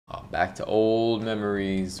Back to old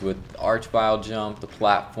memories with the archvile jump, the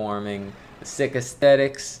platforming, the sick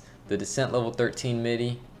aesthetics, the descent level 13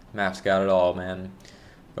 MIDI. Map's got it all, man.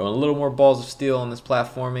 Going a little more balls of steel on this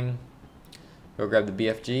platforming. Go grab the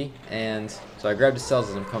BFG, and so I grab the cells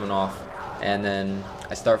as I'm coming off, and then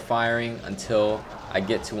I start firing until I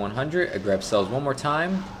get to 100. I grab cells one more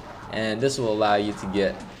time, and this will allow you to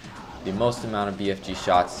get the most amount of BFG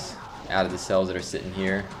shots out of the cells that are sitting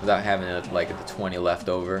here without having like the 20 left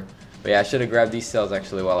over. But yeah, I should have grabbed these cells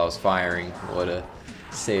actually while I was firing. Would have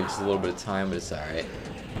saved just a little bit of time, but it's alright.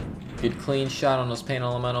 Good clean shot on those paint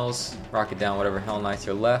elementals. Rocket down whatever hell knights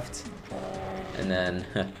are left, and then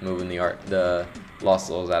moving the lost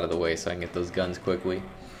souls out of the way so I can get those guns quickly.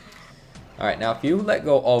 Alright, now if you let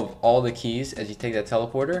go of all the keys as you take that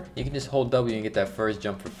teleporter, you can just hold W and get that first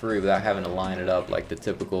jump for free without having to line it up like the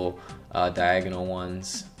typical diagonal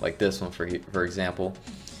ones, like this one for example.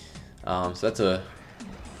 So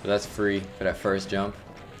that's free for that first jump.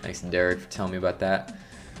 Thanks to Daerik for telling me about that.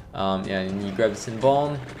 Yeah, and you grab this in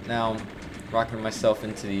bone. Now, rocketing myself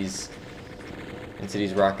into these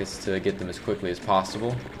rockets to get them as quickly as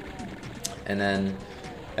possible, and then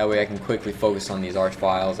that way I can quickly focus on these arch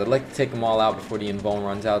files. I'd like to take them all out before the invuln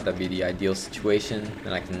runs out. That'd be the ideal situation.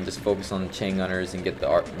 Then I can just focus on the chain gunners and get the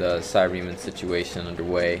Cyberdemon situation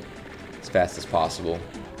underway as fast as possible.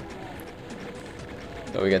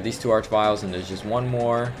 So we got these two arch files, and there's just one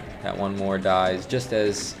more. That one more dies just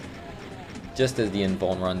as the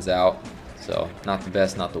invuln runs out. So not the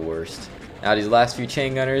best, not the worst. Now these last few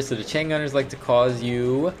chain gunners. So the chain gunners like to cause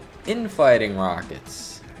you infighting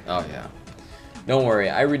rockets. Oh yeah. Don't worry,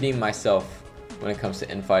 I redeem myself when it comes to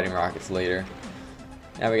infighting rockets later.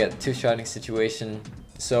 Now we got the two-shotting situation.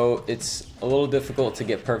 So it's a little difficult to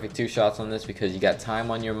get perfect two shots on this because you got time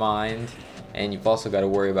on your mind, and you've also got to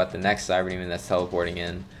worry about the next Cyberdemon that's teleporting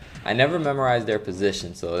in. I never memorized their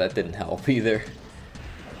position, so that didn't help either.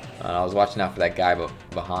 I was watching out for that guy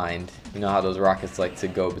behind. You know how those rockets like to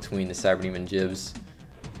go between the Cyberdemon jibs,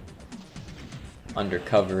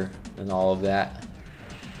 undercover, and all of that.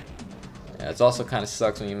 Yeah, it's also kind of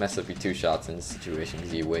sucks when you mess up your two shots in this situation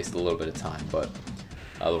because you waste a little bit of time, but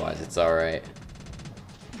otherwise it's alright.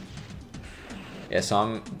 Yeah, so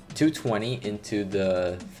I'm 220 into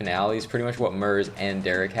the finale. It's pretty much what mhrz and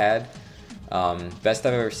Daerik had. Best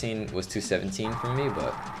I've ever seen was 217 from me,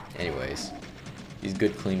 but anyways. These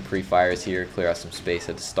good clean pre-fires here, clear out some space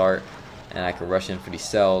at the start, and I can rush in for these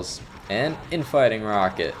cells, and infighting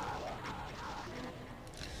rocket.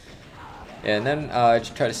 Yeah, and then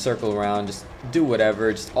just try to circle around, just do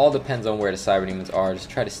whatever, just all depends on where the Cyberdemons are. Just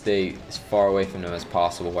try to stay as far away from them as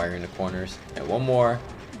possible while you're in the corners. And one more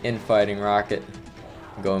infighting rocket,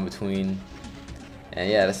 go in between. And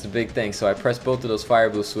yeah, that's the big thing. So I pressed both of those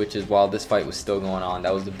fire blue switches while this fight was still going on.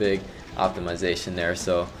 That was the big optimization there.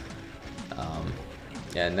 So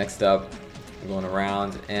yeah, next up, I'm going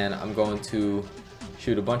around, and I'm going to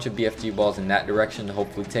shoot a bunch of BFG balls in that direction to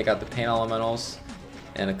hopefully take out the paint elementals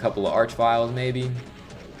and a couple of arch files maybe.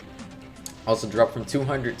 Also dropped from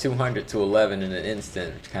 200 to 11 in an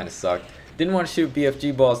instant, which kind of sucked. Didn't want to shoot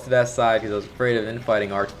BFG balls to that side because I was afraid of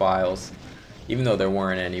infighting arch files, even though there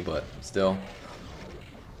weren't any, but still.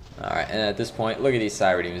 Alright, and at this point, look at these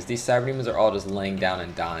Cyberdemons. These Cyberdemons are all just laying down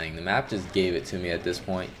and dying. The map just gave it to me at this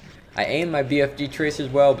point. I aimed my BFG tracers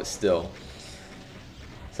well, but still.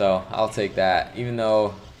 So I'll take that, even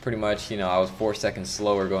though pretty much, you know, I was 4 seconds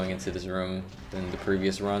slower going into this room than the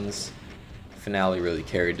previous runs. Finale really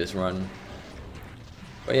carried this run.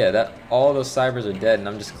 But yeah, all those cybers are dead, and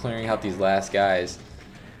I'm just clearing out these last guys.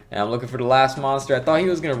 And I'm looking for the last monster. I thought he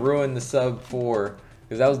was gonna ruin the sub 4,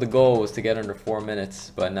 because that was the goal, was to get under 4 minutes.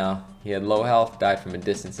 But no, he had low health, died from a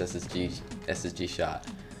distance SSG shot,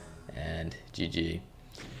 and GG.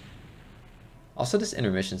 Also, this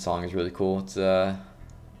intermission song is really cool. It's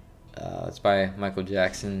by Michael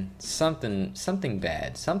Jackson. Something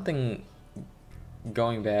bad, something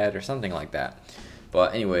going bad, or something like that.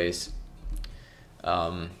 But anyways,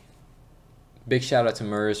 big shout out to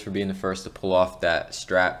mhrz for being the first to pull off that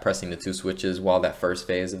strat, pressing the 2 switches while that first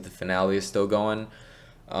phase of the finale is still going.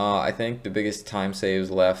 I think the biggest time saves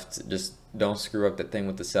left. Just don't screw up that thing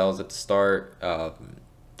with the cells at the start.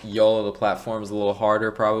 YOLO the platform's a little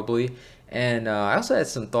harder probably. And I also had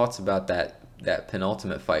some thoughts about that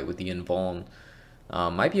penultimate fight with the invuln.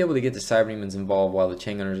 Might be able to get the Cyberdemons involved while the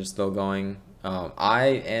chain gunners are still going.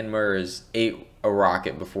 I and mhrz ate a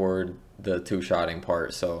rocket before the two-shotting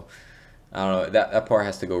part, so I don't know, that part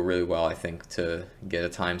has to go really well, I think, to get a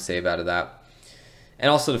time save out of that. And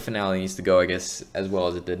also the finale needs to go, I guess, as well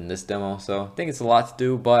as it did in this demo. So I think it's a lot to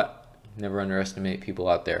do, but never underestimate people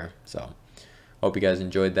out there. So hope you guys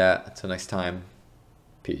enjoyed that. Until next time.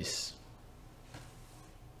 Peace.